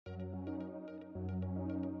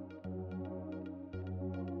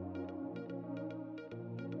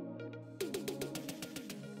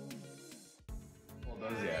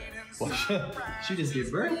Well, she just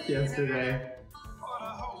gave birth yesterday.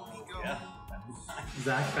 Yeah.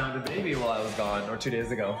 Zach found a baby while I was gone, or 2 days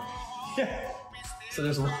ago. So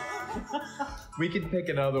there's one. We could pick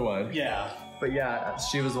another one. Yeah. But yeah,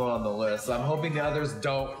 she was one on the list. So I'm hoping the others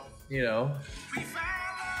don't, you know.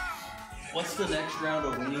 What's the next round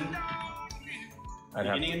of weaning?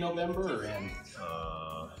 Beginning in November or end?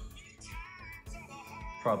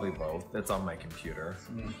 Probably both. It's on my computer.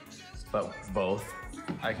 But both.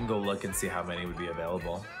 I can go look and see how many would be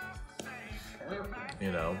available.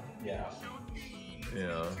 You know? Yeah.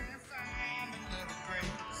 Yeah.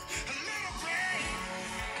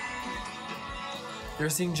 You're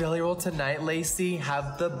seeing Jelly Roll tonight, Lacey?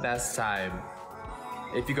 Have the best time.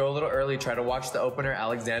 If you go a little early, try to watch the opener,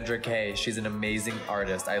 Alexandra K. She's an amazing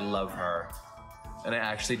artist. I love her. And I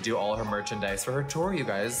actually do all her merchandise for her tour, you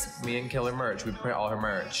guys. Me and Killer Merch, we print all her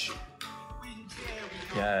merch.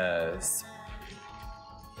 Yes.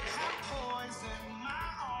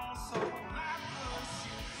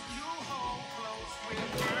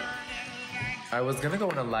 I was gonna go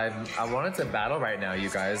in a live, I wanted to battle right now, you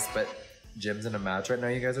guys, but Jim's in a match right now,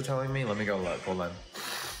 you guys are telling me? Let me go look, hold on.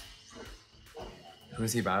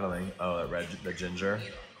 Who's he battling? Oh, the ginger.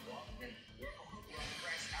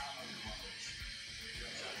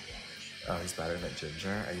 Oh, he's battling that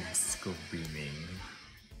ginger? Are you screaming?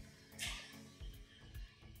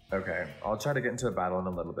 Okay, I'll try to get into a battle in a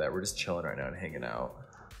little bit. We're just chilling right now and hanging out.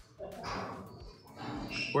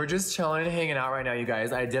 We're just chilling and hanging out right now, you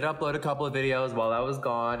guys. I did upload a couple of videos while I was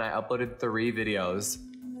gone. I uploaded 3 videos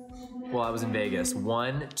while I was in Vegas.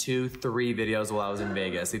 1, 2, 3 videos while I was in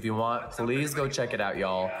Vegas. If you want, please go check it out,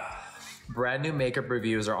 y'all. Brand new makeup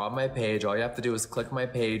reviews are on my page. All you have to do is click my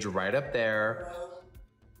page right up there.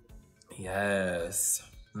 Yes.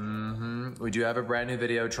 We do have a brand new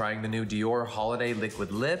video trying the new Dior Holiday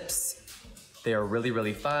Liquid Lips. They are really,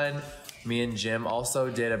 really fun. Me and Jim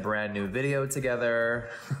also did a brand new video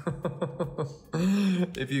together.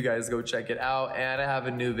 If you guys go check it out. And I have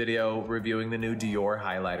a new video reviewing the new Dior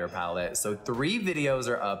highlighter palette. So 3 videos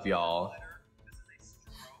are up, y'all.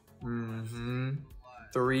 3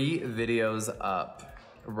 videos up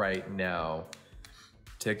right now.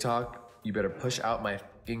 TikTok, you better push out my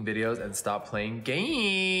fucking videos and stop playing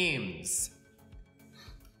games.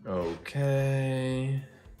 Okay.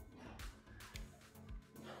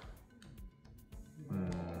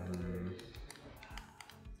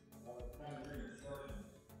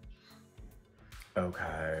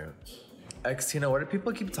 Okay. Xtina, what do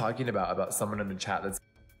people keep talking about someone in the chat that's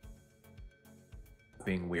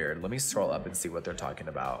being weird? Let me scroll up and see what they're talking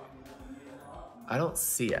about. I don't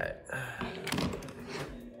see it.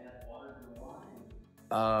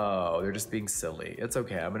 Oh, they're just being silly. It's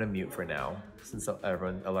okay, I'm gonna mute for now, since a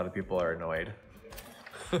lot of people are annoyed.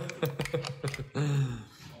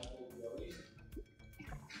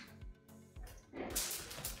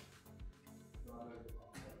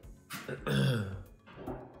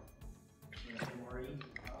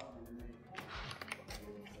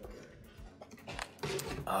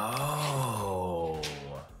 Oh.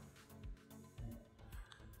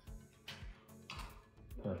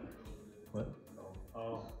 Huh. What?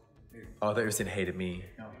 Oh. Oh, I thought you were saying hey to me.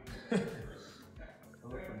 No.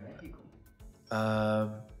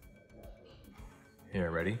 Here,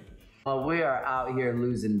 ready? Well, we are out here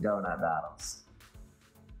losing donut battles.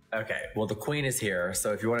 Okay, well the queen is here,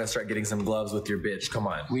 so if you want to start getting some gloves with your bitch, come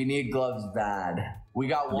on. We need gloves bad. We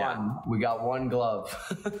got one. Yeah. We got 1 glove.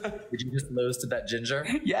 Did you just lose to that ginger?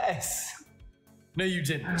 Yes. No, you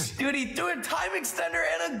didn't. Dude, he threw a time extender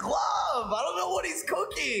and a glove. I don't know what he's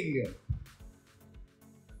cooking.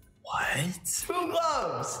 What? 2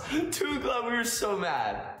 gloves. 2 gloves. We were so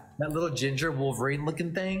mad. That little ginger Wolverine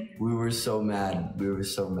looking thing? We were so mad. We were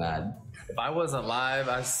so mad. If I wasn't live,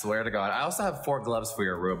 I swear to God. I also have 4 gloves for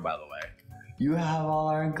your room, by the way. You have all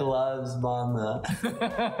our gloves, mama.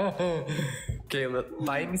 Okay,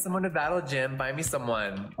 find me someone to battle, Jim. Find me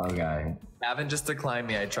someone. Okay. Haven't just declined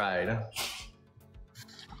me. I tried.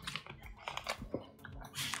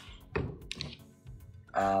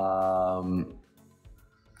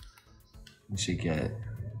 We should get.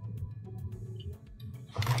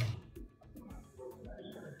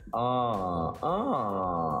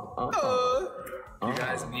 You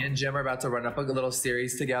guys, me and Jim are about to run up a little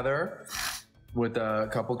series together with a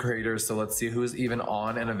couple creators, so let's see who's even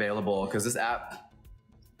on and available, because this app...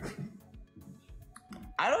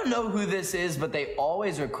 I don't know who this is, but they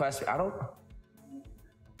always request...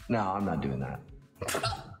 No, I'm not doing that.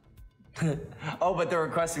 Oh, but they're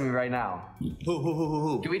requesting me right now.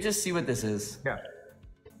 Who? Can we just see what this is? Yeah.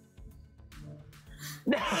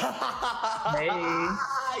 Hey.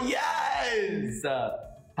 Yes!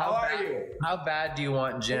 How are you? How bad do you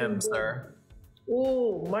want gym, sir?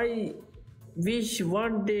 Oh, my wish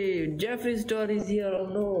one day Jeffree Star is here. Oh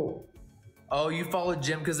no. Oh, you followed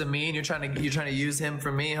Jim because of me, and you're trying to use him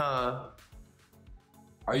for me, huh?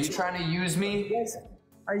 Are you trying to use me? Yes,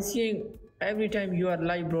 I see every time you are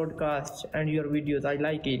live broadcast and your videos. I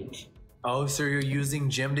like it. Oh, so you're using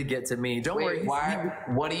Jim to get to me. Don't worry. Wait,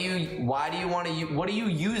 why do you want to what are you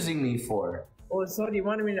using me for? Oh, sorry.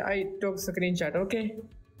 1 minute. I took screenshot. Okay.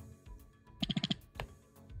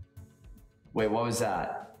 Wait, what was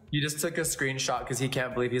that? You just took a screenshot because he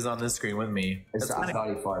can't believe he's on this screen with me. I thought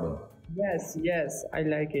he farted. Yes, yes. I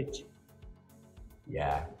like it.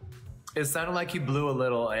 Yeah. It sounded like you blew a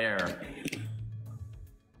little air.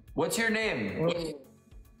 What's your name? Oh,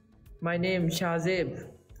 my name Shazib.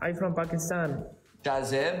 I'm from Pakistan.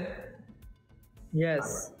 Shazib?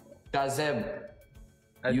 Yes. Shazib.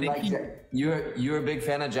 You're a big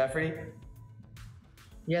fan of Jeffree?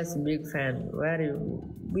 Yes, big fan. Very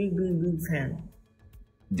big fan.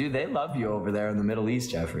 Dude, they love you over there in the Middle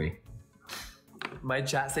East, Jeffree. My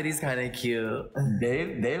chat said he's kind of cute.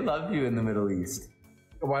 They love you in the Middle East.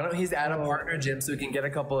 Why don't he's add a partner, Jim, so we can get a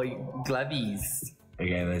couple of glovies?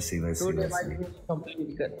 Okay, let's see. Today my wish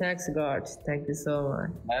complete. Thanks God. Thank you so much.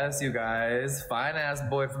 Yes, you guys. Fine ass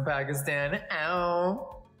boy from Pakistan.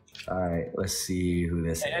 Ow. Alright, let's see who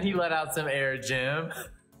this And he let out some air, Jim.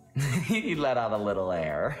 is. He let out a little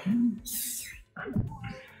air.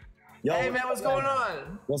 Yo, Hey man, what's going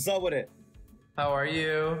on? what's up with it? How are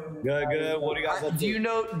you? Good, good. What do you guys up to? Do you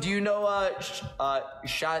know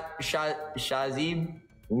Shazib?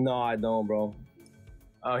 No, I don't, bro.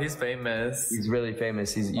 Oh, he's famous. He's really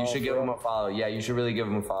famous. You should give him a follow. Yeah, you should really give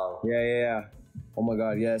him a follow. Yeah. Oh my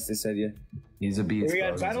God, yes, they said yeah. He's a beast. We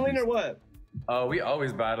got battling or what? Oh, we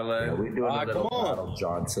always battle it. Yeah, we're doing a little come on. battle,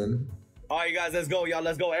 Johnson. All right, you guys, let's go, y'all.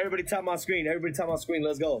 Let's go. Everybody tap my screen. Everybody tap my screen.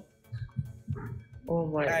 Let's go. Oh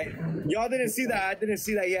my. Hey, y'all didn't see that. I didn't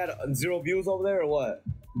see that he had 0 views over there or what?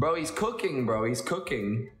 Bro, he's cooking, bro. He's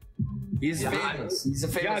cooking. He's famous. He's a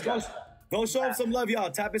famous Yeah, guy. go show him some love,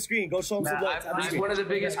 y'all. Tap his screen. Go show him some love. Tap his He's screen. one of the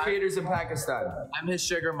biggest creators in Pakistan. I'm his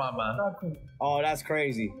sugar mama. Oh, that's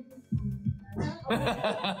crazy.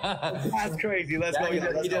 That's crazy. Let's go, y'all. He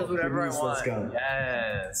Let's does go. whatever I Let's want. go.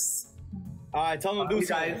 Yes. All right, tell him to do You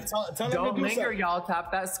something. guys, Tell him to don't do linger, something. y'all.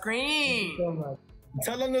 Tap that screen. So much.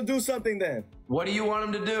 Tell him to do something then. What do you want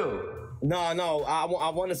him to do? No, I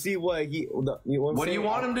want to see what he. What do you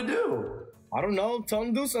want him to do? I don't know. Tell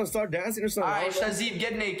him to do something. Start dancing or All something. right, Shazib,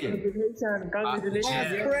 get naked. Congratulations.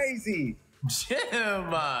 That's crazy.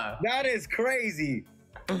 Jim. That is crazy.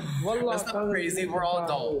 Wallah, That's not crazy. We're all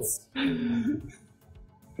adults.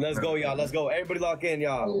 Let's go, y'all. Let's go. Everybody lock in,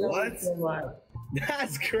 y'all. What? So much.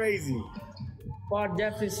 That's crazy. For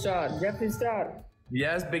Jeffree Star. Jeffree Star.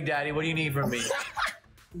 Yes, Big Daddy. What do you need from me?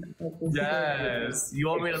 Yes. You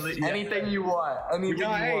want me to leave? Anything you want. Anything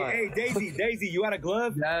Yo, you want. hey, Daisy, you got a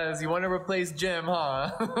glove? Yes. You want to replace Jim,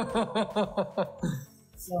 huh?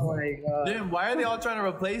 Oh my God. Jim, why are they all trying to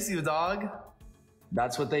replace you, dog?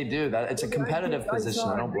 That's what they do. It's a competitive position.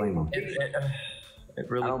 I don't blame them. It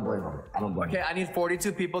really. I don't blame them. I don't blame Okay, them. I need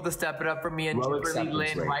 42 people to step it up for me and Low Jeffree acceptance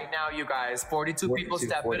Lynn rate. right now, you guys. 42 people, 42,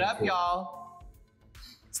 step it up, 44. y'all.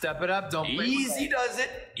 Step it up. Don't play Easy does it.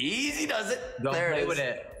 Easy does it. Don't there play it is. with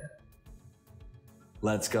it.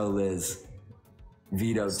 Let's go, Liz.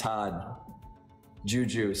 Vito, Todd,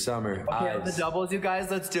 Juju, Summer, Okay, on the Ives, doubles, you guys.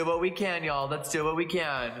 Let's do what we can, y'all. Let's do what we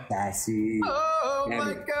can. Sassy. Oh Damn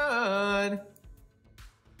my it. God.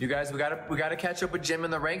 You guys, we gotta catch up with Jim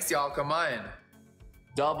in the ranks, y'all. Come on.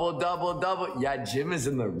 Double. Yeah, Jim is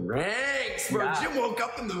in the ranks, bro. Yeah. Jim woke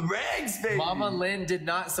up in the ranks, baby. Mama Lynn did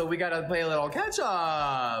not, so we gotta play a little catch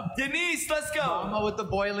up. Denise, let's go. Mama with the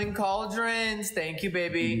boiling cauldrons. Thank you,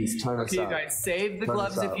 baby. Denise, turn us Okay, you up. guys, save the Turn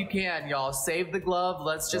gloves us if up. you can, y'all. Save the glove.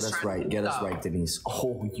 Let's Get just us try right. and Get us stop. right, Denise.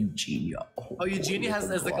 Oh, Eugenia. Oh, Eugenia has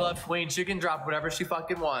the glove queen. She can drop whatever she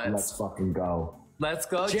fucking wants. Let's fucking go. Let's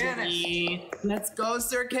go, Janice. Jenny. Let's go,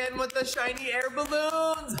 Sir Ken with the shiny air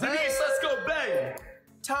balloons. Denise, let's go, bang.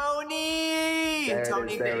 Tony. There it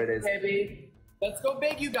Tony, is, there big, it is. baby. Let's go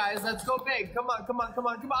big, you guys. Let's go big. Come on.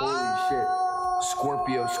 Holy shit.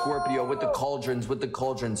 Scorpio with the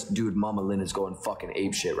cauldrons. Dude, Mama Lynn is going fucking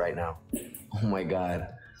ape shit right now. Oh my God.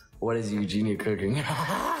 What is Eugenia cooking?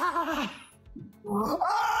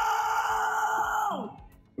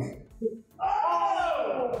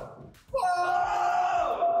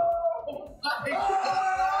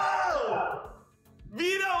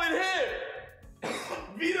 Vito, it hit!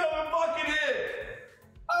 Vito, it fucking hit!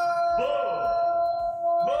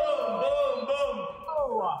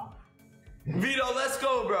 Boom! Vito, let's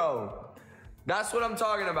go, bro. That's what I'm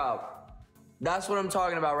talking about. That's what I'm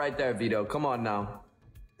talking about right there, Vito. Come on now.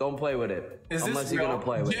 Don't play with it. Is unless this you're real? gonna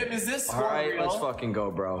play with Jim, it. is this All right, real? let's fucking go,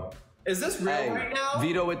 bro. Is this real right now?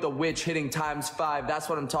 Vito with the witch hitting ×5. That's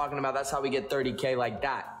what I'm talking about. That's how we get 30K like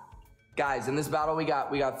that. Guys, in this battle, we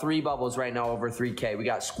got 3 bubbles right now over 3K. We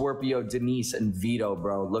got Scorpio, Denise, and Vito,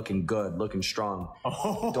 bro. Looking good, looking strong.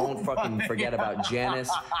 Oh, Don't fucking forget about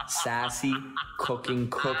Janice, Sassy, cooking,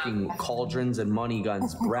 Cauldrons, and Money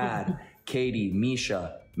Guns. Brad, Katie,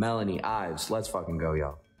 Misha, Melanie, Ives. Let's fucking go,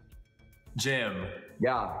 yo. Jim.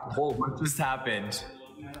 Yeah, What just happened?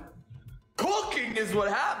 cooking is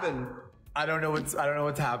what happened. I don't know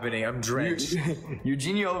what's happening. I'm drenched.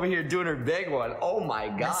 Eugenia over here doing her big one. Oh my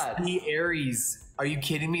god. SD Aries. Are you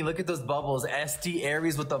kidding me? Look at those bubbles. SD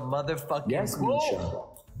Aries with the motherfucking Yes, Misha.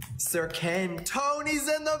 Sir Ken. Tony's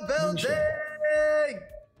in the building.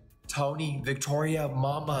 Tony, Victoria,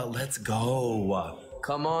 Mama, let's go.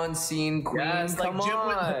 Come on, scene queen. Yes, Come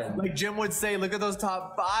on. like Jim would say, look at those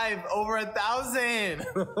top 5, over 1,000.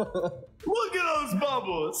 Look at those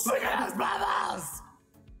bubbles. Look at those bubbles.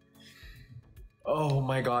 Oh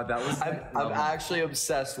my god, that was. I'm actually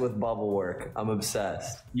obsessed with bubble work. I'm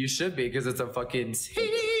obsessed. You should be, because it's a fucking team.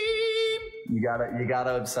 You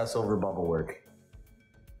gotta obsess over bubble work.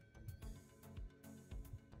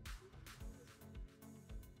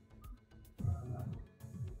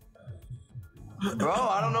 Bro,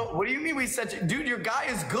 I don't know. What do you mean we said you? Dude, your guy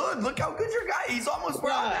is good. Look how good your guy. He's almost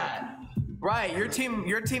where I'm at. Right, your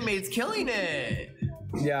teammate's killing it.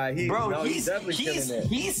 Yeah, He's definitely killing it.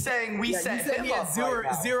 he's saying we set him He up had right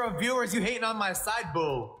now. zero viewers. You hating on my side,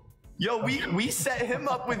 boo? Yo, we set him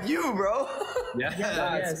up with you, bro.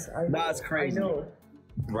 Yes, I know. That's crazy. I know.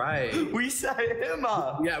 Right. We set him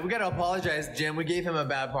up. Yeah, we gotta apologize, Jim. We gave him a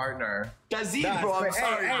bad partner. Kazim, That's bro, I'm crazy.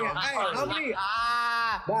 sorry. Hey, bro. I'm sorry. how many?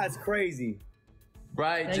 Ah! That's crazy.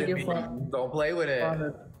 Right, Thank you Jimmy. for- Don't play with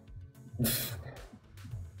it.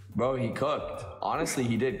 Bro, he cooked. Honestly,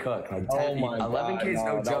 he did cook. Like 10, 11K is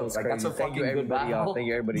no that joke. was Like that's a crazy. Thank fucking you, good everybody. battle. Thank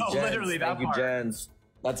you, everybody. No, Jens. literally, that Thank you, part. Jens.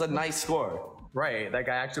 That's a nice score. Right, that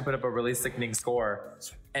guy actually put up a really sickening score.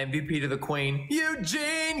 MVP to the queen,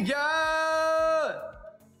 Eugenia!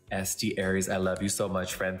 SD Aries, I love you so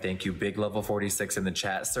much, friend. Thank you. Big level 46 in the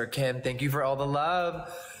chat. Sir Ken, thank you for all the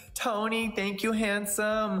love. Tony, thank you,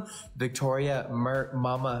 handsome. Victoria, Mert,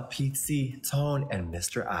 Mama, Pizzi, Tone, and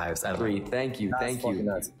Mr. Ives. I love you. Thank you. That's Thank fucking you.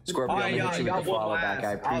 nuts. Scorpio, All I'm right, gonna hit you y'all with the whoop follow my back.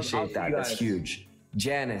 I ass. appreciate I'll see that. you That's guys. huge.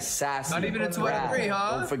 Janice, Sassy, Not even a 2 out of 3,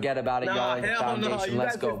 huh? Don't forget about it, Nah, y'all. The hell no. foundation. You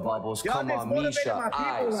Let's guys go, just- Bubbles. y'all Come just on, motivated Misha, my people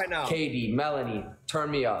Ives, right now. Katie, Melanie,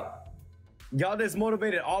 turn me up. Y'all just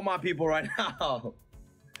motivated all my people right now.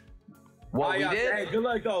 What we did? Hey, good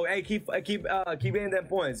luck though. Hey, keep getting them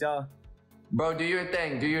points, y'all. Bro, do your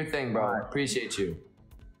thing. Do your thing, bro. Alright. Appreciate you.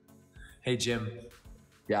 Hey, Jim.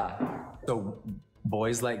 Yeah. So,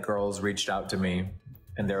 boys like girls reached out to me,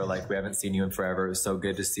 and they were like, we haven't seen you in forever. It was so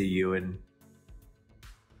good to see you and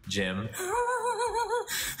Jim.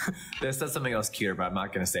 They said something else cuter, but I'm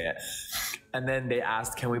not going to say it. And then they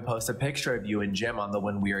asked, can we post a picture of you and Jim on the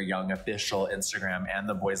When We Are Young official Instagram and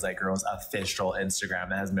the Boys Like Girls official Instagram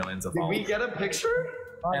that has millions of Did we followers? get a picture?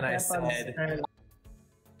 And I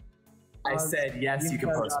said, yes, you can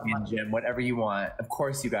post me and Jim, whatever you want. Of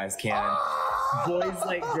course you guys can. Boys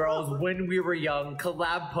Like Girls, When We Were Young,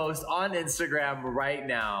 collab post on Instagram right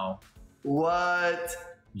now. What?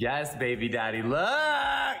 Yes, baby daddy,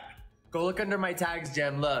 look! Go look under my tags,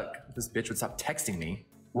 Jim, look. This bitch would stop texting me.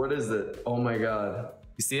 What is it? Oh my god.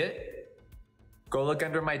 You see it? Go look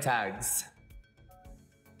under my tags.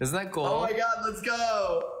 Isn't that cool? Oh my god, let's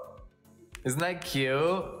go. Isn't that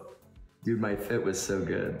cute? Dude, my fit was so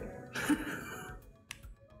good.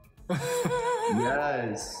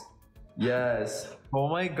 Yes. Yes. Oh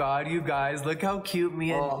my god, you guys, look how cute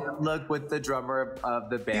me and Oh. Jim look with the drummer of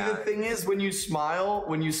the See, band. the thing is, when you smile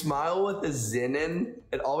with the zin in,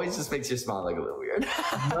 it always just makes you smile like a little weird.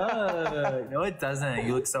 Look. No, it doesn't.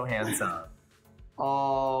 You look so handsome.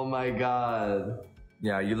 Oh my god.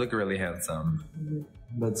 Yeah, you look really handsome.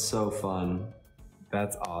 That's so fun.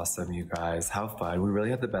 That's awesome, you guys. How fun. We really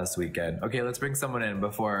had the best weekend. Okay, let's bring someone in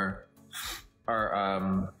before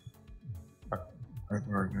our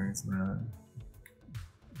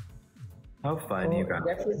How fun, you guys.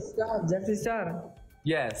 Jeffree Star.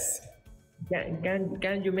 Yes.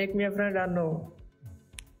 Can you make me a friend or no?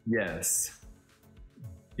 Yes.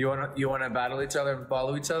 You wanna battle each other and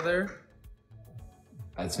follow each other?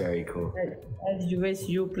 That's very cool. As you wish,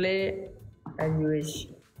 you play as you wish.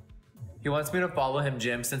 He wants me to follow him,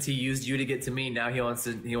 Jim. Since he used you to get to me, now he wants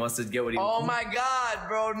to get what he Oh my god,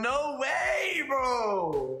 bro. No way,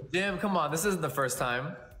 bro. Jim, come on. This isn't the first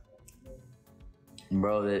time.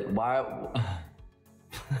 Bro, why?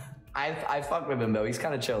 I fuck with him though. He's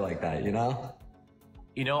kind of chill like that, you know.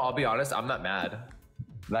 You know, I'll be honest, I'm not mad.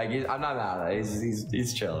 Like I'm not mad at it.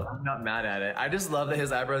 He's chill. I'm not mad at it. I just love that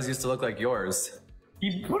his eyebrows used to look like yours.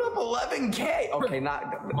 He put up 11K. Okay,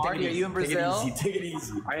 not Marty, are you in Brazil? Take it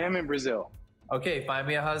easy. I am in Brazil. Okay, find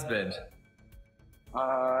me a husband.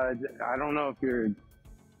 I don't know if you're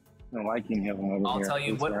liking him over I'll here. tell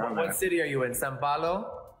you. What city are you in? São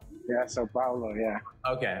Paulo? Yeah, Sao Paulo, yeah.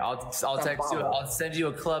 Okay, I'll text you. I'll send you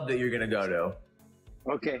a club that you're gonna go to.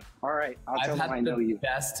 Okay, all right. I'll tell I've them I had know the you.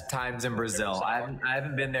 best times in Brazil. I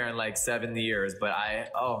haven't been there in like 7 years, but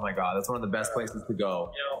oh my god, that's one of the best places to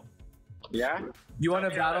go. Yeah? You want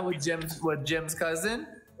to battle with Jim's cousin?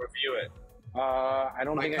 Review it. I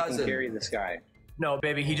don't My think I cousin. can carry this guy. No,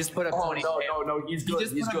 baby, he just put up 20K. No, he's good.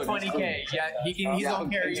 He just put up 20K. Yeah, he's gonna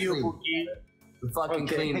carry you, Pookie. Fucking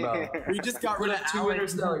clean, bro. We just got rid of two Alan.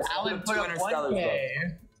 Interstellars. Alan put up Interstellars, 1K.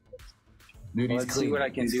 Dude, he's Let's clean. see what I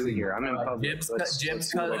can He's do clean. here. I'm in public. Jim's Let's see what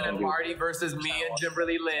cousin I can and do. Marty versus me and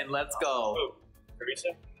Jeffree Lynn. Let's go. Teresa?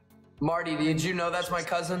 Marty, did you know that's my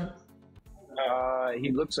cousin?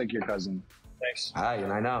 He looks like your cousin. Thanks. Hi,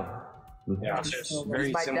 and I know. Yeah, very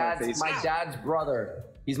He's my similar face. dad's brother.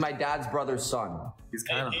 He's my dad's brother's son. He's He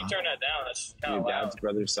kind of. turned that down. That's kind Your of loud. dad's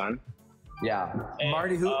brother's son. Yeah.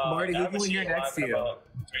 Marty, who I haven't can we hear seen next live to you? in about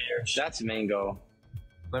 3 years. That's Mango.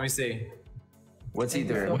 Let me see. What's he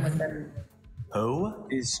doing? Who?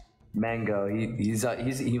 He's Mango.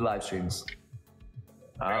 He live streams.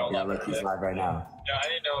 Oh, Yeah, look, he's live right now. Yeah, I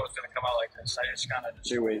didn't know it was gonna come out like this. I just kind of just.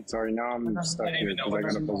 Hey, wait, sorry. Now I'm stuck I didn't here even know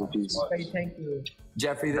because I what gotta pull a piece. Okay, thank you.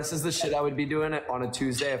 Jeffrey, this is the shit I would be doing it on a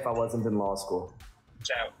Tuesday if I wasn't in law school.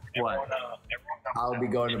 What? Everyone I would be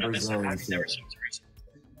going to Even Brazil and I've never shit. seen Teresa.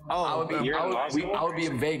 I would be. You're in law school? I would be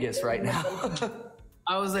in Vegas right now.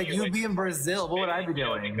 I was like, you'd be in Brazil. What would I be Yeah,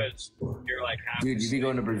 doing? because you're like half. Dude, you'd be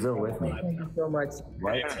going to Brazil with me. Thank you so much.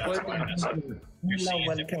 Right? You're seeing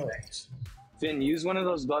welcome. different things. Finn, use one of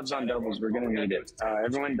those gloves on doubles. We're gonna need it.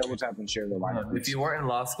 Everyone double tap and share the line. If you weren't in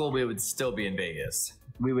law school, we would still be in Vegas.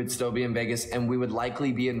 We would still be in Vegas, and we would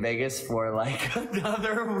likely be in Vegas for like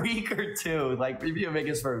another week or two. Like we'd be in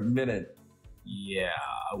Vegas for a minute. Yeah.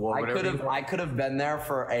 Well, I could have been there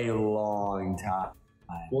for a long time.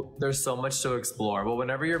 Well, there's so much to explore. Well,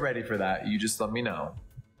 whenever you're ready for that, you just let me know.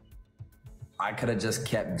 I could have just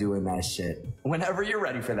kept doing that shit. Whenever you're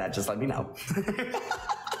ready for that, just let me know.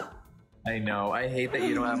 I know. I hate that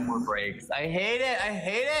you don't have more breaks. I hate it. I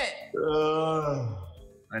hate it.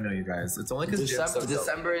 I know, you guys. It's only because Jim's so dope.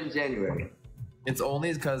 December and January. It's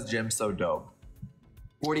only because Jim's so dope.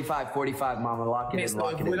 45, mama, lock it Okay, in, so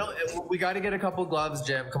lock if it we in. don't, we got to get a couple gloves,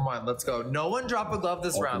 Jim. Come on, let's go. No one drop a glove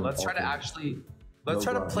this round. Let's try to actually. Let's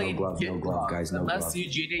try to play. No glove, guys. No Unless glove.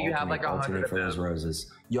 Eugenia, you have like 100 for those of them.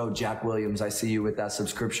 roses. Yo, Jack Williams, I see you with that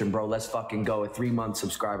subscription, bro. Let's fucking go. A 3-month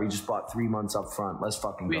subscriber. He just bought 3 months up front. Let's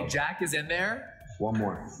fucking go. Wait, Jack is in there. One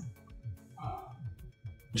more.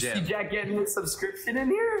 Jim. See Jack getting his subscription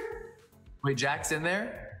in here? Wait, Jack's in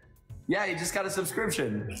there. Yeah, he just got a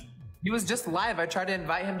subscription. He was just live. I tried to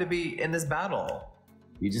invite him to be in this battle.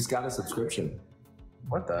 He just got a subscription.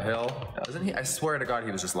 What the hell? Wasn't he? I swear to God,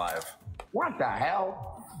 he was just live. What the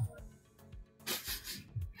hell?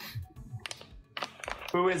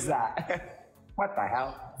 Who is that? What the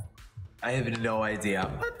hell? I have no idea.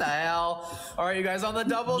 What the hell? All right, you guys on the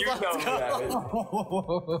doubles. Let's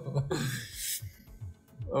go.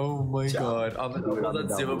 Oh my God. On the doubles,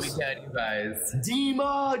 let's do what we can, you guys.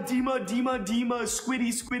 Dima,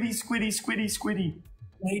 squiddy.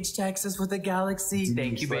 Page Texas with a galaxy.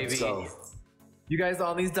 Thank you, baby. You guys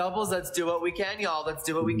on these doubles, let's do what we can, y'all. Let's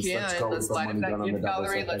do what we can. Let's light up that gift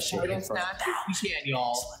gallery. Let's title snatch if we can,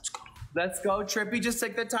 y'all. Let's go, Trippy. Just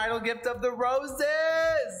take the title gift of the roses.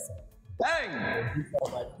 Bang! Thank you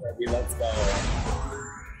so much, Trippy. Let's go.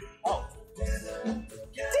 Oh.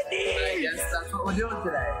 I guess that's what we're doing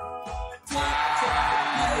today. I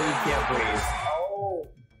can't breathe. Oh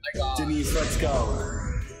my God. Denise, let's go.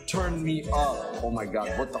 Turn me up. Oh my God,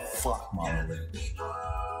 what the fuck, mama?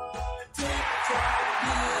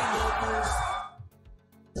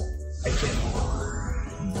 I can't.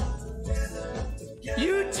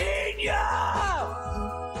 Eugenia!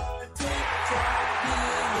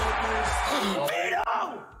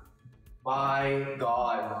 My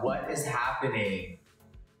God, what is happening?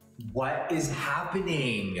 What is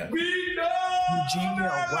happening? Eugenia,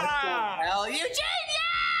 what the hell? Eugenia!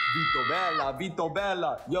 Vito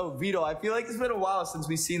Bella. Yo, Vito, I feel like it's been a while since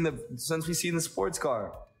we've seen the sports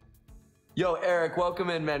car. Yo, Eric, welcome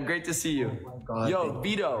in, man. Great to see you. God, yo,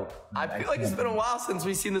 Vito, I feel like it's been a while since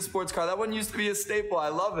we've seen the sports car. That one used to be a staple. I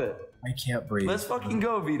love it. I can't breathe. Let's fucking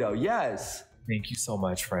go, Vito. Yes. Thank you so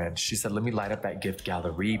much, friend. She said, let me light up that gift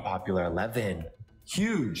gallery, popular 11.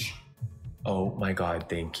 Huge. Oh my God,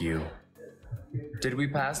 thank you. Did we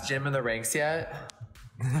pass Jim in the ranks yet?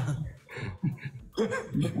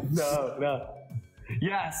 No.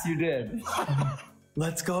 Yes, you did.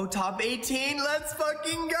 Let's go, top 18. Let's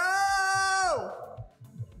fucking go.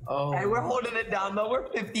 Oh. Hey, we're holding it down though. We're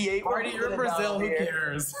 58. Marty, you're in Brazil. Who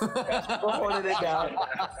cares? We're holding it down.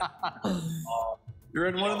 You're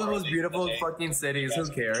in one of the most beautiful fucking cities. Who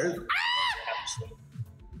cares?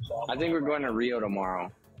 I think we're going to Rio tomorrow.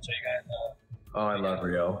 So you guys, Oh, I love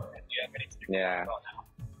Rio. Yeah.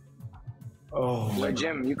 Oh my Yo,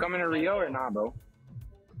 Jim, you coming to Rio or not, bro?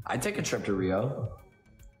 I'd take a trip to Rio.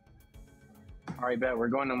 All right, bet. We're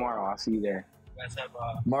going tomorrow. I'll see you there. You guys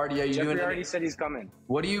have, Marty, are you doing Jeffree already any, said he's coming.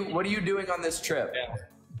 what are you doing on this trip?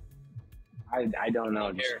 yeah. I don't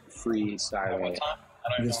know. Just At freestyling what it. time?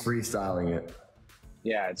 I don't Just know. freestyling it.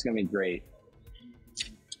 Yeah, it's gonna be great.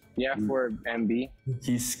 Yeah, for MB.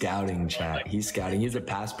 He's scouting, chat. He's scouting. He's a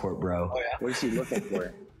passport, bro. Oh, yeah? What is he looking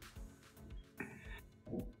for?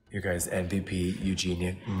 You guys, MVP,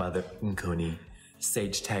 Eugenia, Mother Nkuni,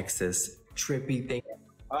 Sage, Texas, Trippy, thank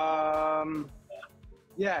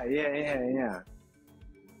Yeah.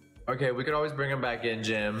 Okay, we could always bring him back in,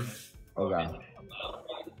 Jim. Okay.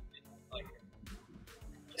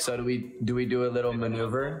 So do we do a little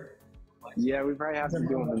maneuver? Yeah, we probably have to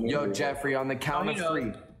do it. Yo, Jeffree, on the count Oh, of he knows.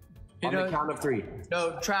 three. He On the knows. count of three.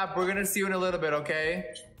 No, Trap, we're gonna see you in a little bit, okay?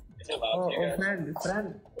 Is it loud to you guys?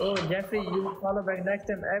 friend. Oh, Jeffree, you follow back next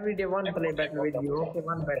time. Every day one play battle with you. Okay,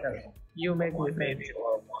 one battle. You make me friend. Maybe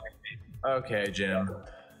or one, maybe. Okay, Jim.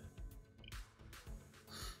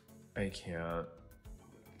 I can't.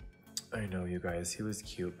 I know, you guys, he was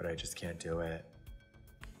cute, but I just can't do it.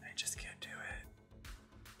 I just can't do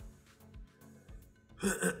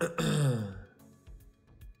it.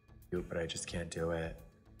 Cute, but I just can't do it.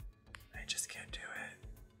 I just can't do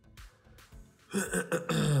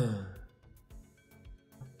it.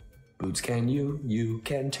 Boots can you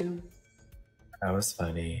can too. That was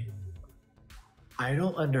funny. I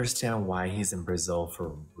don't understand why he's in Brazil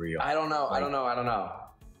for real. I don't know.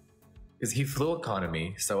 Because he flew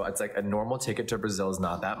economy, so it's like a normal ticket to Brazil is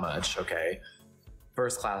not that much, okay?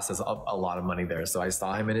 First class is a lot of money there. So I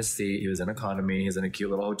saw him in his seat. He was in economy. He's in a cute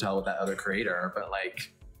little hotel with that other creator. But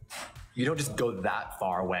like, you don't just go that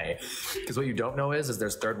far away. Because what you don't know is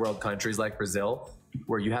there's third world countries like Brazil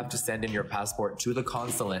where you have to send in your passport to the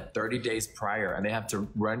consulate 30 days prior, and they have to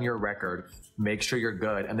run your record, make sure you're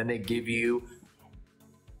good, and then they give you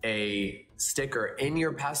a sticker in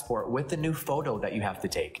your passport with a new photo that you have to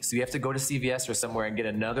take. So you have to go to CVS or somewhere and get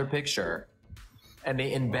another picture, and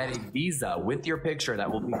they embed a visa with your picture that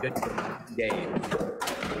will be good for 90 days.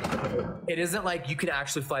 It isn't like you can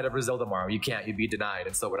actually fly to Brazil tomorrow. You can't. You'd be denied,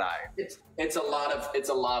 and so would I. It's a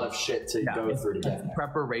lot of shit to go through to get.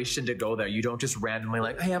 Preparation to go there. You don't just randomly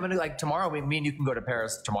like, hey, I'm gonna like tomorrow. Me and you can go to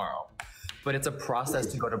Paris tomorrow. But it's a process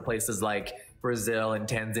to go to places like Brazil and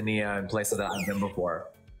Tanzania and places that I've been before.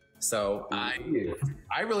 So I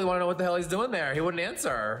really want to know what the hell he's doing there. He wouldn't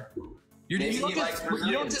answer. You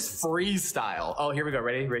don't just freestyle. Oh, here we go.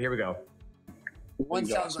 Ready? Right, here we go. One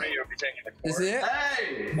sounds like. You'll be taking the Is course.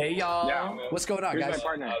 it? Hey y'all. Yeah. What's going on, Here's my guys?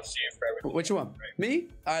 partner. I'll see you for everything. Which one? Me?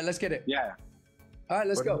 All right, let's get it. Yeah. All right,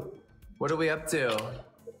 let's go. What are we up to?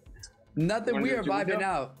 Nothing. Wanna We do are a duo? vibing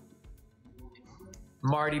out.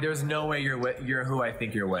 Marty, there's no way you're who I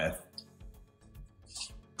think you're with.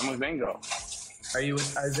 I'm with Mango.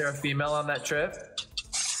 Is there a female on that trip?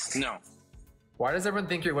 No, Why does everyone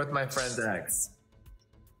think you're with my friend's ex?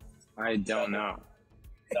 I don't know.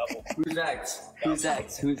 Double. Who's X? Who's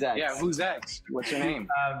X? Who's X? Yeah, who's X? What's your name?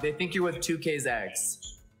 They think you're with 2K's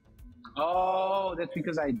ex. Oh, that's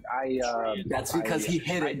because That's because he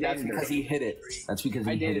hit I it. That's dated her. because he hit it. That's because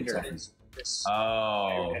I he hit dated it. her. Jeffree.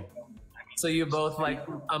 Oh. So you both like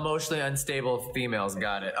emotionally unstable females.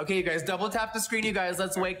 Got it. Okay, you guys, double tap the screen, you guys.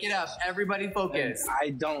 Let's wake it up. Everybody focus.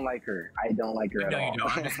 I don't like her. I don't like her at No, all.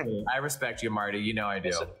 you don't. I respect you, Marty. You know I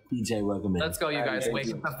do. DJ, welcome in. Let's go, you guys. thank Wake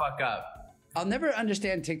you. the fuck up. I'll never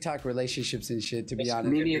understand TikTok relationships and shit, to be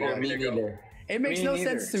honest. Me neither. Me neither. It makes Me no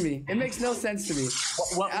neither. sense to me. It makes no sense to me.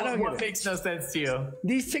 I don't What get it. makes no sense to you?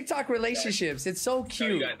 These TikTok relationships, it's so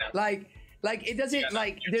cute. got that. Like it doesn't got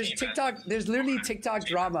like your there's team, TikTok. There's literally TikTok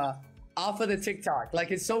drama off of the TikTok.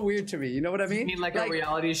 Like it's so weird to me. You know what I mean? You mean like a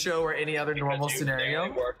reality show or any other normal Because you scenario?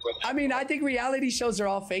 daily work with I mean, I think reality shows are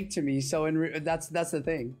all fake to me. So that's the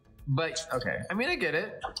thing. But okay, I mean I get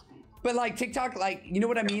it. But like TikTok, like you know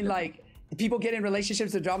what I mean? Like people get in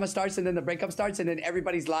relationships, the drama starts, and then the breakup starts, and then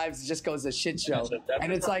everybody's lives just goes a shit show. That's And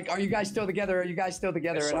it's like, are you guys still together? Are you guys still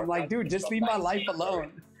together? And I'm like, dude, just leave my life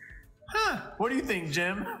alone. Huh? What do you think,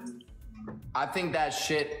 Jim? I think that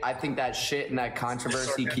shit and that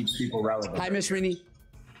controversy keeps people relevant. Hi, Miss Rini.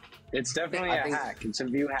 It's definitely I a think- hack. It's a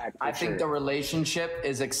view hack. I think the relationship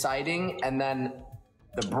is exciting, and then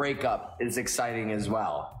the breakup is exciting as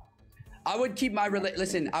well. I would keep my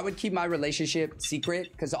I would keep my relationship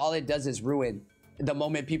secret because all it does is ruin the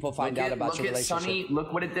moment people find out about your relationship. Sunny.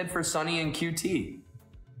 Look what it did for Sunny and QT.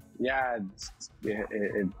 Yeah, They're up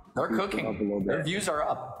a little cooking. bit. Their views are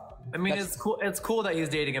up. I mean, it's cool. It's cool that he's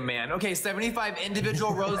dating a man. Okay, 75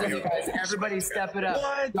 individual roses, you guys. Everybody, step it up.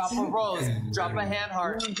 What? Drop a rose. Drop a hand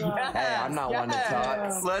heart. Yes, Hey, I'm not one to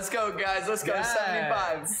talk. Let's go, guys. Let's go. Yes.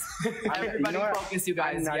 75. Everybody, focus, you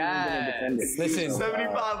guys. I'm not even gonna defend Yes. it. Listen.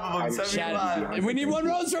 75 of them. 75. And we need one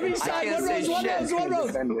rose from each side. can't One say rose, one shit. rose, one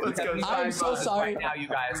rose. Let's go. I am so sorry. Right now, you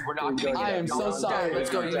guys. We're not gonna I get am it. so sorry.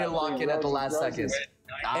 Let's go. You need to lock in at the last second.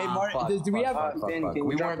 Hey, Martin, do we have?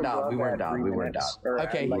 We weren't down. We weren't down. We weren't down.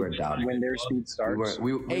 Okay. We weren't down. When their speed starts.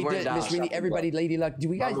 We Hey, weren't down. Miss Rini, everybody, Lady Luck. Do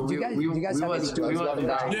you guys have any? We wasn't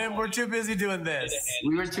down. Jim, we're too busy doing this.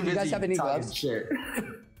 We were too busy guys have any talking gloves? shit.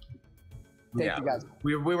 Thank you guys.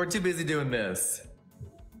 We were too busy doing this.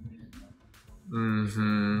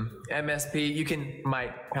 MSP, you can,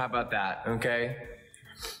 Mike, how about that, okay?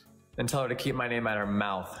 And tell her to keep my name out of her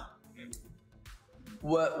mouth.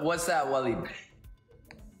 What's that, Waleed?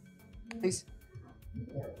 Please.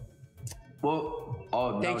 Well,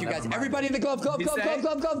 oh, no, Thank you never guys. mind. Everybody in the glove. He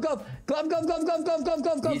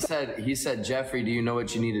He said, Jeffree, do you know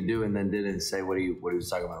what you need to do? And then didn't say what he was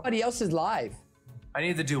talking about. Everybody else is live. I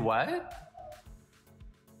need to do what?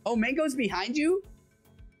 Oh, Mango's behind you?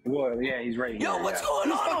 Well, yeah, he's right here. Yo, what's yeah. going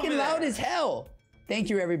He's on fucking over loud there? as hell. Thank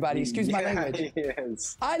you, everybody. Excuse my language.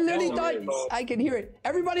 Yes. I literally No thought worries. I can hear it.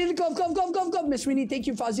 Everybody in the glove. Miss Rini, thank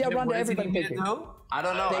you, Fazia, Jim, Rhonda, what does he everybody, need me thank to you. do? I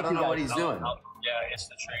don't know. Thank I don't you, know what guys. he's doing. Yeah, it's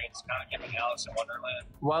the tree. It's kind of giving Alice in Wonderland.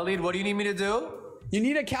 Waleed, what do you need me to do? You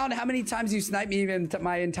need to count how many times you sniped me even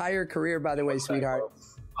my entire career, by the way, sweetheart.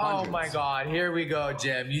 Oh my God, here we go,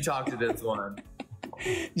 Jim. You talk to this one.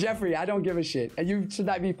 Jeffree, I don't give a shit. And you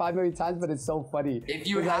sniped me 5 million times, but it's so funny. If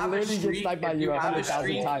you 'Cause I have a literally get streak, sniped by if you you have a 100,000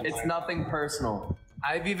 streak, times. it's nothing personal.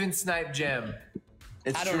 I've even sniped Jim.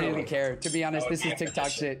 It's I don't true. really care. To be honest, this is TikTok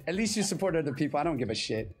shit. At least you support other people. I don't give a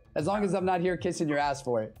shit. As long as I'm not here kissing your ass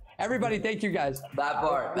for it. Everybody, thank you guys. That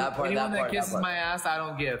part. Anyone that kisses my ass, I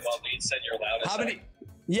don't gift. Well, Lee said you're loud. How many?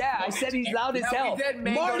 Yeah, I said he's loud as No, hell. we did,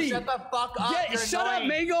 Mango. Marty, Shut the fuck up. yeah, You're shut up, annoying.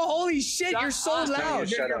 Mango. Holy shit, Shut you're so up. loud.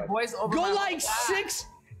 Hear your voice over Go my like ass. 6.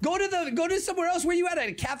 Go to somewhere else. Where you at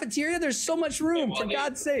a cafeteria? There's so much room. For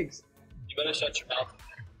God's sakes, You better shut your mouth.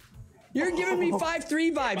 you're giving me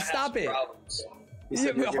 5'3" vibes. Stop it. Problems. He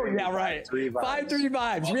said we're Oh, giving yeah, you right. 5'3" vibes. 5'3"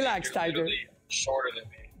 vibes. Relax, You're Tiger. literally shorter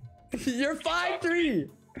than me. You're 5'3".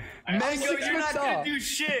 Mango, Mango, you're not tall. gonna do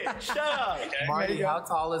shit. Shut up. Okay. Marty, how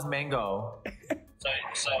tall is Mango?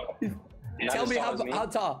 So Not Tell as me tall as me. how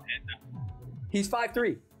tall. He's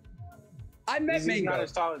 5'3". I met He's not Mango.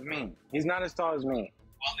 as tall as me. He's not as tall as me.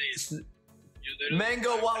 Waleed, you literally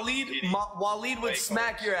Mango, Waleed would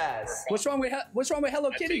smack your ass. What's wrong with Hello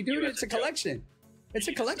Kitty, take dude? you as It's a a joke. collection. It's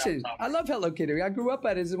a You need to collection. stop I talking. love Hello Kitty. I grew up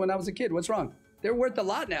at it when I was a kid. What's wrong? They're worth a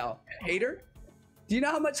lot now. Hater. Do you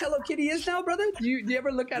know how much Hello Kitty is now, brother? Do you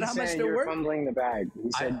ever look at He's how much saying they're you're worth? fumbling the bag. He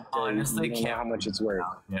said honestly you don't know can't- how much it's worth.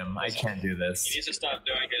 Him, I can't do he this. needs to stop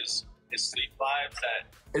doing his sleep lives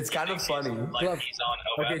that It's kind of funny. like Glove. he's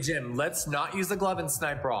on OF. Okay, Jim, let's not use the glove and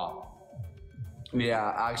snipe raw.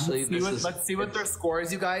 Yeah, actually, Let's see what their score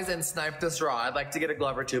is, you guys, and snipe this raw. I'd like to get a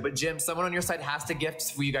glove or two, but Jim, someone on your side has to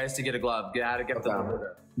gift for you guys to get a glove. Get out of gift them.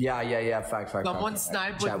 Yeah. Fact. Someone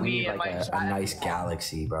snipe with Chat, we me need and like my a chat. nice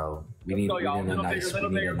galaxy, bro. We need Go, y'all. a Little nice, bigger,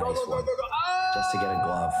 we need a Go, nice go, go, one. go, go. Ah! Just to get a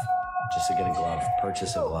glove. Just to get a glove.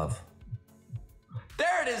 Purchase a glove.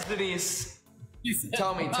 There it is, Denise.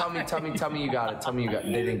 Tell me you got it. Tell me you got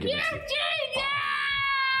it. They didn't give it to you.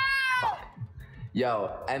 Fuck.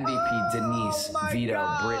 Yo, MVP, Denise,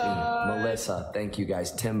 Vito, Brittany, Melissa, thank you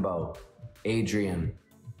guys. Timbo, Adrian,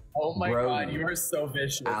 Oh my Bro. God, you are so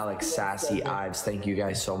vicious. Alex, Sassy, Ives, thank you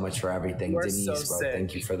guys so much for everything. You are Denise, so bro, sick.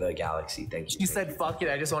 thank you for the galaxy. Thank you. She said, "Fuck it,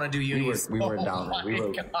 I just want to do unis." we were down there.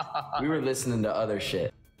 We were listening to other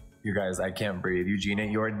shit. You guys, I can't breathe. Eugenia,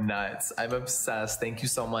 you're nuts. I'm obsessed. Thank you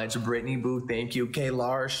so much. Brittany Boo, thank you.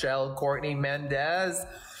 Kayla, Shell, Courtney Mendez,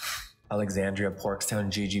 Alexandria, Porkstown,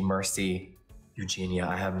 Gigi, Mercy, Eugenia.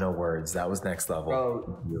 I have no words. That was next level.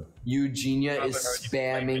 Bro, Eugenia is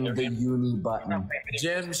spamming the uni button.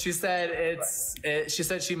 Jim, she said she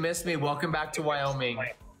said she missed me. Welcome back to Wyoming.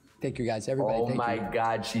 Thank you guys, everybody. Oh thank my you.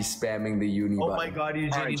 God, she's spamming the uni Oh button. my God,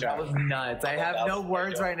 Eugenia, Alright, that was nuts. I have no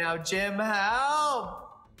words right now. Jim, help!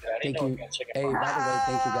 Thank you. Hey, by the way,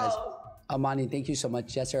 thank you guys. Amani, thank you so much.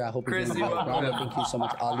 Jessera, I hope you're Chris, doing you're well. welcome. Bravo, thank you so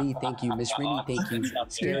much. Ali, thank you. Miss Rini, thank you.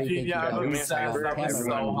 Scary, thank you. Yeah, I'm Lady, obsessed. That was so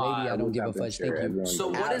Cameron, hot. Lady, I don't give a fudge. Thank you. So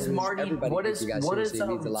what is Atlas, Marty? everybody, What thank is you guys. what is Seriously,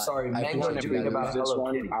 it means a lot. sorry, I Mango appreciate you thing guys. about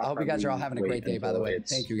Hello Kitty? I hope you guys are all having a great day, by the way.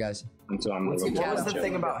 Thank you guys. Until I'm What was the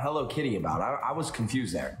thing about Hello Kitty about? I was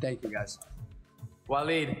confused there. Thank you guys.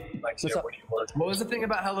 Waleed, What's up? what was the thing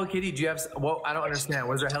about Hello Kitty? Do you have? Well, I don't understand.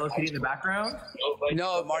 Was there Hello Kitty in the background?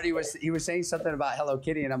 No, Marty was saying something about Hello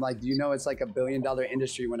Kitty, and I'm like, do you know it's like $1 billion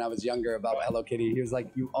industry when I was younger about Hello Kitty? He was like,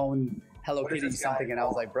 you own Hello Kitty something, and I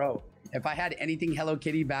was like, bro, if I had anything Hello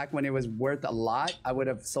Kitty back when it was worth a lot, I would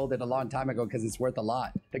have sold it a long time ago because it's worth a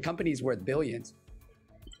lot. The company's worth billions.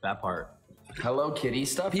 That part. Hello Kitty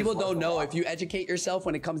stuff. People don't know. If you educate yourself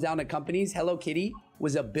when it comes down to companies, Hello Kitty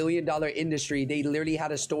was $1 billion industry. They literally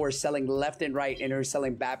had a store selling left and right, and they were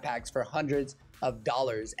selling backpacks for hundreds of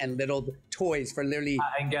dollars and little toys for literally.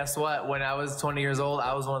 And guess what? When I was 20 years old,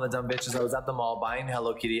 I was one of the dumb bitches. I was at the mall buying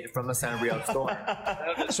Hello Kitty from the Sanrio store.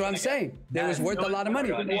 That's what I'm saying. They was worth a lot of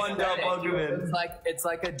money. One dumb argument. It's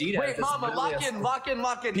like Adidas. Wait, It's Mama, literally lock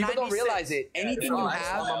in. People don't 96. realize it. Anything you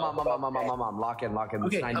have. Mom, lock in. Okay,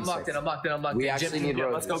 It's I'm locked 96. in. We Jim, actually Jim, need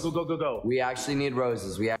Jim, let's roses. go. We actually need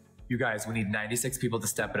roses. You guys, we need 96 people to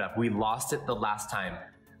step it up. We lost it the last time.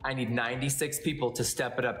 I need 96 people to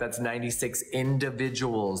step it up. That's 96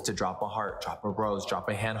 individuals to drop a heart, drop a rose, drop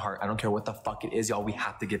a hand heart. I don't care what the fuck it is, y'all. We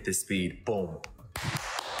have to get this speed. Boom.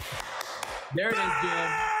 There it is,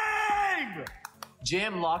 Jim.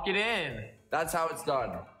 Jim, lock it in. That's how it's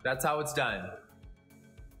done. That's how it's done.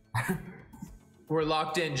 We're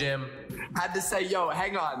locked in, Jim. Had to say, yo,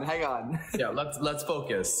 hang on. Yeah, let's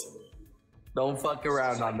focus. Don't fuck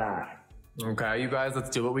around on that. Okay, you guys, let's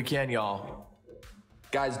do what we can, y'all.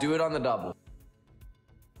 Guys, do it on the double.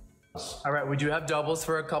 All right, we do have doubles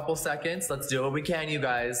for a couple seconds. Let's do what we can, you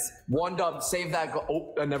guys. One dub, save that.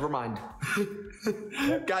 Never mind.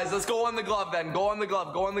 Guys, let's go on the glove then. Go on the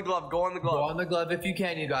glove. Go on the glove if you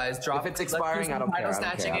can, you guys. Drop. If it's expiring, I don't care. Title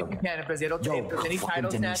snatching if you can. If there's any title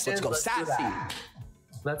snatches, let's go. do Sassy. that.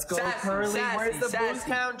 Let's go, Sassy, Curly. sassy, Where's the sassy. boost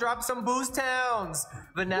count? Drop some boost towns.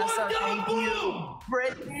 Vanessa, thank you.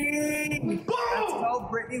 Brittany. Let's go,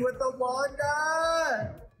 Brittany with the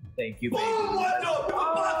Wanda. Thank you, baby.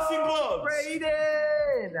 Boxing gloves.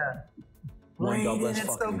 Brayden. One dub, let's Brayden,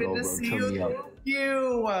 it's so fucking good go, to bro. see Turn you. me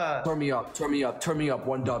up. Thank you. Turn me up.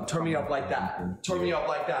 One dub. Turn me up like that. Turn me up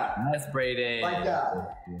like that. Yes, Brayden. Like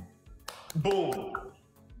that. Boom.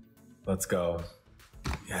 Let's go.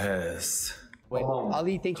 Yes. Wait,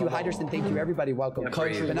 Ali, thank you. Hyderson, thank you. Everybody, welcome.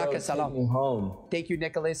 Country Banaka Take salam. me home. Thank you,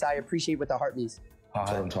 Nicholas. I appreciate what the heart means. That's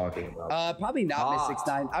what I'm talking about. Probably not Miss Hot.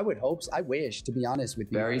 69. I would hope. I wish, to be honest with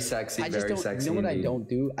you. Very sexy, I just very don't. sexy. You know what I indeed. don't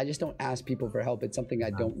do? I just don't ask people for help. It's something I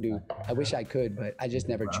don't do. I wish I could, but I just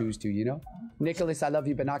never choose to. You know, Nicholas, I love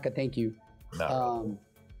you. Banaka, thank you.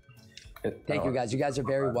 Thank you guys. You guys are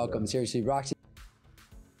very welcome. Seriously, Roxy.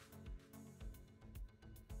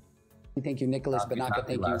 Thank you, Nicholas. Banaka,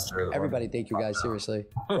 thank you. Everybody, thank you guys. Seriously,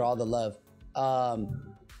 for all the love.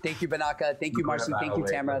 Thank you, Banaka. Thank you, Marcy. Thank you,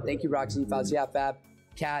 Tamara. Thank you, Roxy, Fazia, Fab,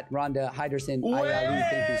 Kat, Rhonda, Hyderson, Ali.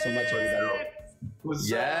 Thank you so much, everybody.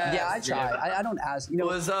 Yeah, I try. I don't ask. You know,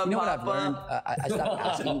 What's up, you know what I've Papa? learned? I stopped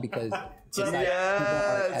asking because it's like people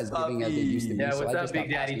Yes, aren't as giving as they used to be. Yeah, so what's I up, just Big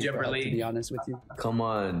stopped Daddy asking for help, Jimberly? to be honest with you. Come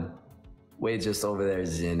on. Wait, just over there,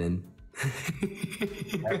 zinning.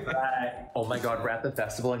 Oh my God, we're at the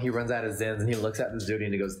festival and he runs out of zins and he looks at this dude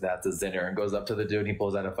and he goes, "That's a zinner," and goes up to the dude and he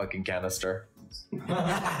pulls out a fucking canister.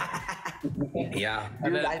 Yeah.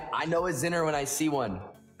 And Dude, then, I know a zinner when I see one.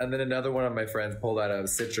 and then another one of my friends pulled out a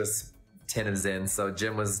citrus tin of zins, so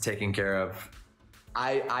Jim was taken care of.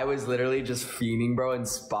 I was literally just fiending, bro, and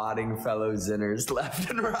spotting fellow zinners left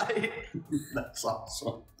and right. That's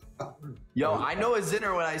awesome. Yo, I know a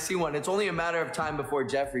zinner when I see one. It's only a matter of time before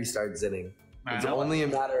Jeffree starts zinning. It's only a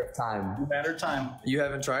matter of time. Matter time. You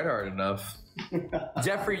haven't tried hard enough.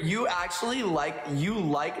 Jeffree, you actually like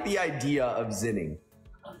the idea of zinning.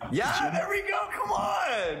 Yeah, there we go. Come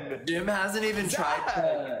on. Jim hasn't even tried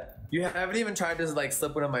to, you haven't even tried to like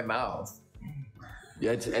slip one in my mouth.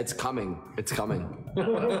 Yeah, it's coming. It's coming.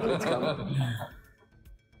 It's coming.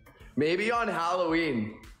 Maybe on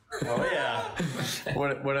Halloween. Oh yeah.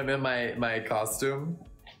 When I'm in my costume.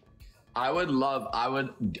 I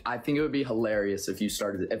think it would be hilarious if you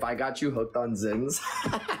started, if I got you hooked on zins.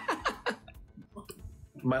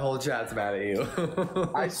 My whole chat's mad at you.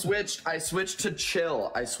 I switched to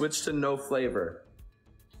chill. I switched to no flavor.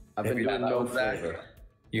 I've been you doing not no know that? flavor.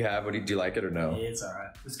 You have? Do you like it or no? Yeah, it's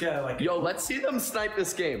alright. This guy like Yo, let's see them snipe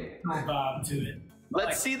this game. vibe to it.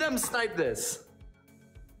 Let's see them snipe this.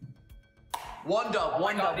 One dub.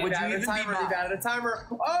 Would you even be mad? At a timer.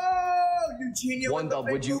 Oh, Eugenia. One dub.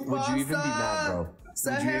 Would you even be mad, bro?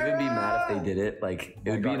 Would you even be mad if they did it? Like,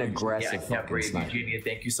 it would be an aggressive fucking snipe. Eugenia,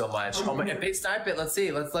 thank you so much. Oh my, if they snipe it, let's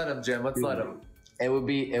see. Let's let them, Jim. Let's let them. It would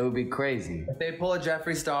be crazy. If they pull a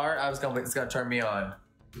Jeffree star, it's gonna turn me on.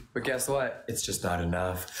 But guess what? It's just not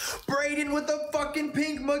enough. Brayden with the fucking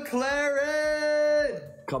pink McLaren.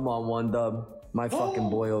 Come on, one dub. My fucking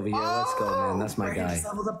boy over here. Let's go, man. That's my guy. Just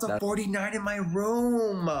leveled up to 49 in my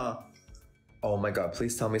room. Oh my god,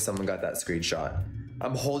 please tell me someone got that screenshot.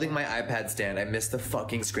 I'm holding my iPad stand. I missed the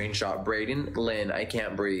fucking screenshot. Brayden, Lynn, I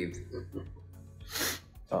can't breathe.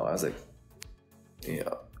 Oh, I was like,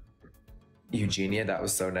 yeah. Eugenia, that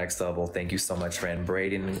was so next level. Thank you so much, friend.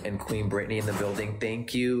 Brayden and Queen Brittany in the building.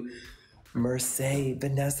 Thank you. Mercedes,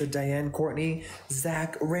 Vanessa, Diane, Courtney,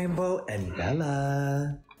 Zach, Rainbow, and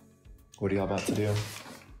Bella. What are y'all about to do?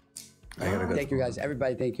 I gotta go. Thank you guys.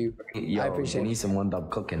 Everybody, thank you. Yo, I appreciate it. need some one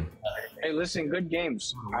dub cooking. Hey, listen, good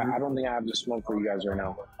games. I don't think I have the smoke for you guys right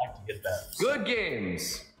now. Good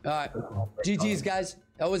games. All right. GG's, guys.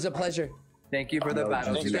 That was a pleasure. Thank you for the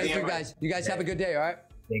battle. Thank you, guys. You guys have a good day, all right?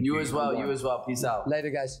 You as well. You as well. Peace out.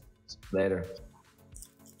 Later, guys. Later.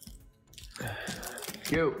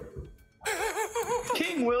 Cute.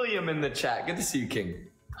 King William in the chat. Good to see you, King.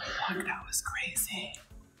 Fuck, that was crazy.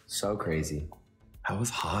 So crazy. That was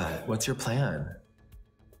hot. What's your plan?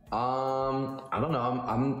 I don't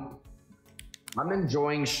know. I'm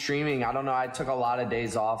enjoying streaming. I don't know. I took a lot of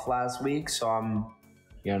days off last week, so I'm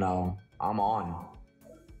on. I'm on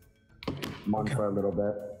for a little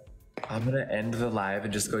bit. I'm gonna end the live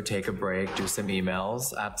and just go take a break, do some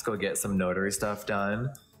emails. I have to go get some notary stuff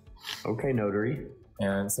done. Okay, notary.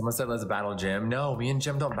 And someone said let's battle Jim. No, me and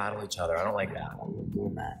Jim don't battle each other. I don't like that.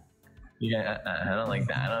 Doing that. Yeah, I don't like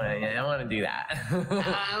that. I don't want to do that.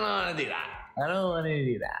 I don't want to do that. I don't want to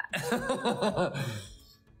do that.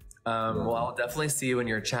 Well, I'll definitely see you in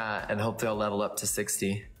your chat, and hopefully I'll level up to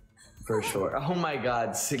 60. For sure. Oh my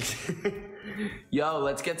god, 60. Yo,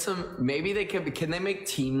 let's get some. Maybe they can they make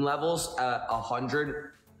team levels at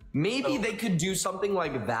 100? Maybe they could do something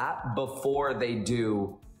like that before they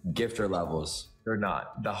do gifter levels. They're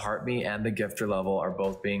not. The Heartme and the gifter level are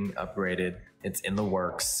both being upgraded. It's in the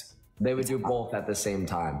works. They would do both at the same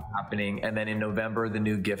time. Happening. And then in November, the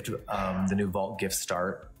new gift, the new vault gift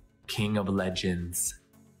start, King of Legends.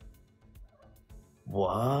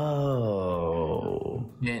 Whoa.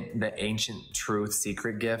 And the Ancient Truth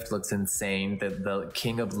secret gift looks insane. The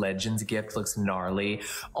King of Legends gift looks gnarly.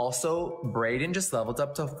 Also, Brayden just leveled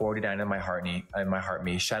up to 49 in my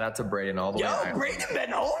Heartme. Shout out to Brayden all the way. Yo, Brayden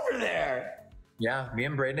been over there. Yeah, me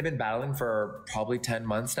and Brayden have been battling for probably 10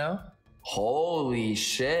 months now. Holy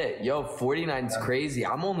shit. Yo, 49's crazy.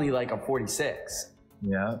 I'm only like a 46.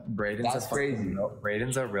 Yeah, Brayden's crazy.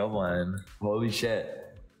 Brayden's a real one. Holy shit.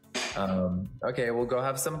 Okay, we'll go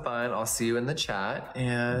have some fun. I'll see you in the chat,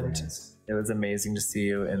 and it was amazing to see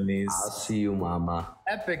you in these. I'll see you, mama.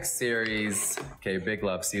 Epic series. Okay, big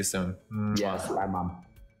love. See you soon. Yes, bye, mom.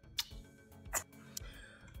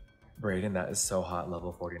 Brayden, that is so hot,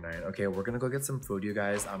 level 49. Okay, we're gonna go get some food, you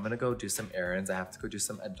guys. I'm gonna go do some errands. I have to go do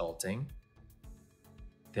some adulting.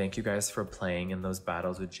 Thank you guys for playing in those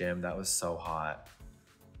battles with Jim. That was so hot.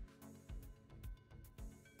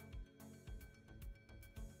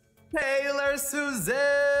 Taylor Susanna!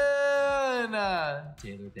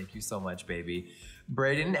 Taylor, thank you so much, baby.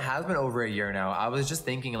 Brayden, it has been over a year now. I was just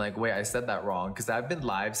thinking like, wait, I said that wrong because I've been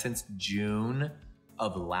live since June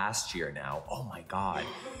of last year now. Oh my God.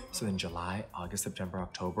 So in July, August, September,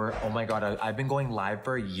 October. Oh my God, I've been going live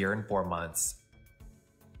for a year and 4 months.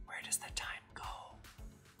 Where does the time go?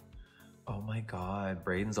 Oh my God,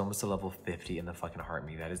 Brayden's almost to level 50 in the fucking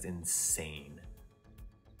Heartme. That is insane.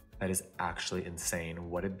 That is actually insane.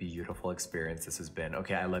 What a beautiful experience this has been.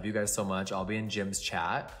 Okay, I love you guys so much. I'll be in Jim's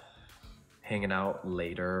chat, hanging out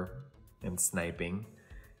later and sniping.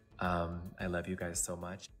 I love you guys so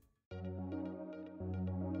much.